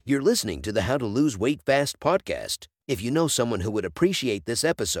You're listening to the How to Lose Weight Fast podcast. If you know someone who would appreciate this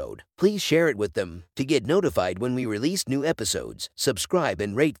episode, please share it with them. To get notified when we release new episodes, subscribe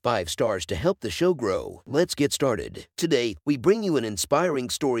and rate 5 stars to help the show grow. Let's get started. Today, we bring you an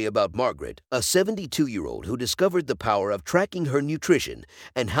inspiring story about Margaret, a 72-year-old who discovered the power of tracking her nutrition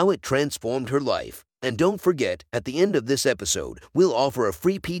and how it transformed her life. And don't forget, at the end of this episode, we'll offer a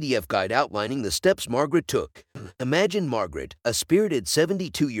free PDF guide outlining the steps Margaret took. Imagine Margaret, a spirited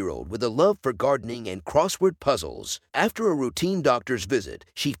 72-year-old with a love for gardening and crossword puzzles. After a routine doctor's visit,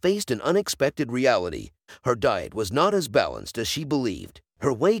 she faced an unexpected reality. Her diet was not as balanced as she believed.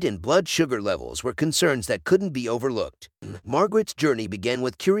 Her weight and blood sugar levels were concerns that couldn't be overlooked. Margaret's journey began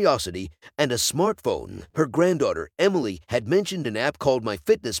with curiosity and a smartphone. Her granddaughter, Emily, had mentioned an app called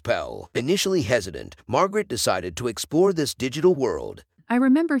MyFitnessPal. Initially hesitant, Margaret decided to explore this digital world. I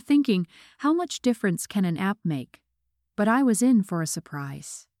remember thinking, how much difference can an app make? But I was in for a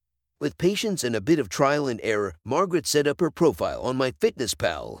surprise. With patience and a bit of trial and error, Margaret set up her profile on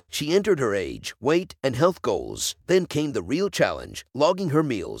MyFitnessPal. She entered her age, weight, and health goals. Then came the real challenge, logging her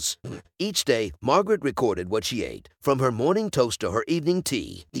meals. Each day, Margaret recorded what she ate, from her morning toast to her evening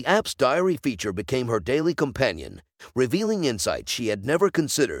tea. The app's diary feature became her daily companion, revealing insights she had never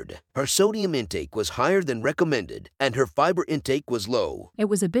considered. Her sodium intake was higher than recommended, and her fiber intake was low. It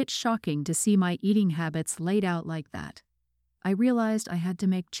was a bit shocking to see my eating habits laid out like that. I realized I had to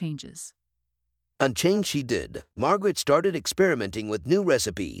make changes. And change she did. Margaret started experimenting with new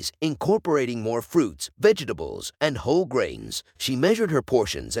recipes, incorporating more fruits, vegetables, and whole grains. She measured her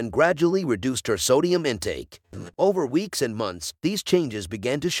portions and gradually reduced her sodium intake. Over weeks and months, these changes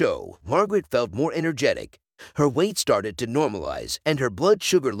began to show. Margaret felt more energetic. Her weight started to normalize, and her blood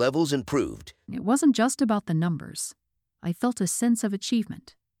sugar levels improved. It wasn't just about the numbers. I felt a sense of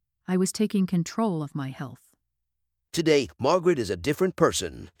achievement. I was taking control of my health. Today, Margaret is a different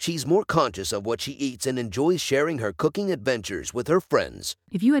person. She's more conscious of what she eats and enjoys sharing her cooking adventures with her friends.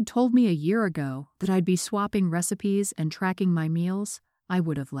 If you had told me a year ago that I'd be swapping recipes and tracking my meals, I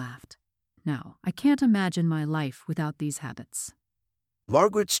would have laughed. Now, I can't imagine my life without these habits.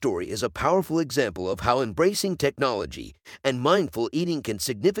 Margaret's story is a powerful example of how embracing technology and mindful eating can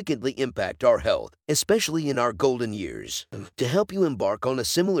significantly impact our health, especially in our golden years. To help you embark on a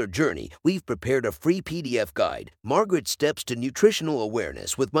similar journey, we've prepared a free PDF guide, Margaret's Steps to Nutritional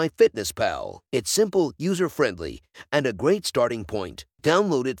Awareness with MyFitnessPal. It's simple, user-friendly, and a great starting point.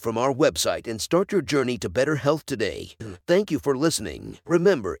 Download it from our website and start your journey to better health today. Thank you for listening.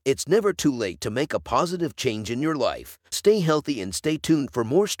 Remember, it's never too late to make a positive change in your life. Stay healthy and stay tuned for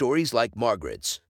more stories like Margaret's.